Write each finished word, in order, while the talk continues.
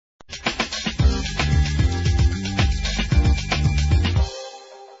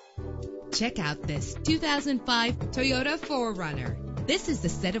Check out this 2005 Toyota 4Runner. This is the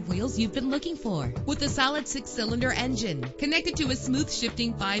set of wheels you've been looking for, with a solid 6-cylinder engine connected to a smooth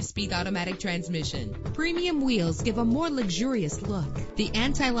shifting 5-speed automatic transmission. Premium wheels give a more luxurious look. The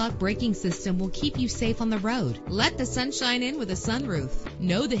anti-lock braking system will keep you safe on the road. Let the sunshine in with a sunroof.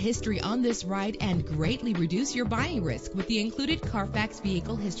 Know the history on this ride and greatly reduce your buying risk with the included Carfax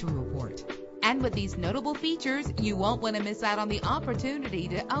Vehicle History Report. And with these notable features, you won't want to miss out on the opportunity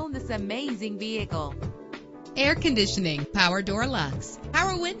to own this amazing vehicle. Air conditioning, power door locks,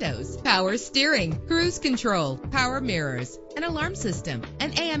 power windows, power steering, cruise control, power mirrors, an alarm system,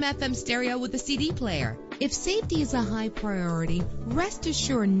 an AM/FM stereo with a CD player. If safety is a high priority, rest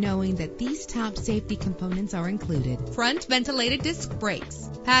assured knowing that these top safety components are included. Front ventilated disc brakes,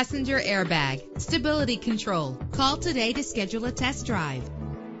 passenger airbag, stability control. Call today to schedule a test drive.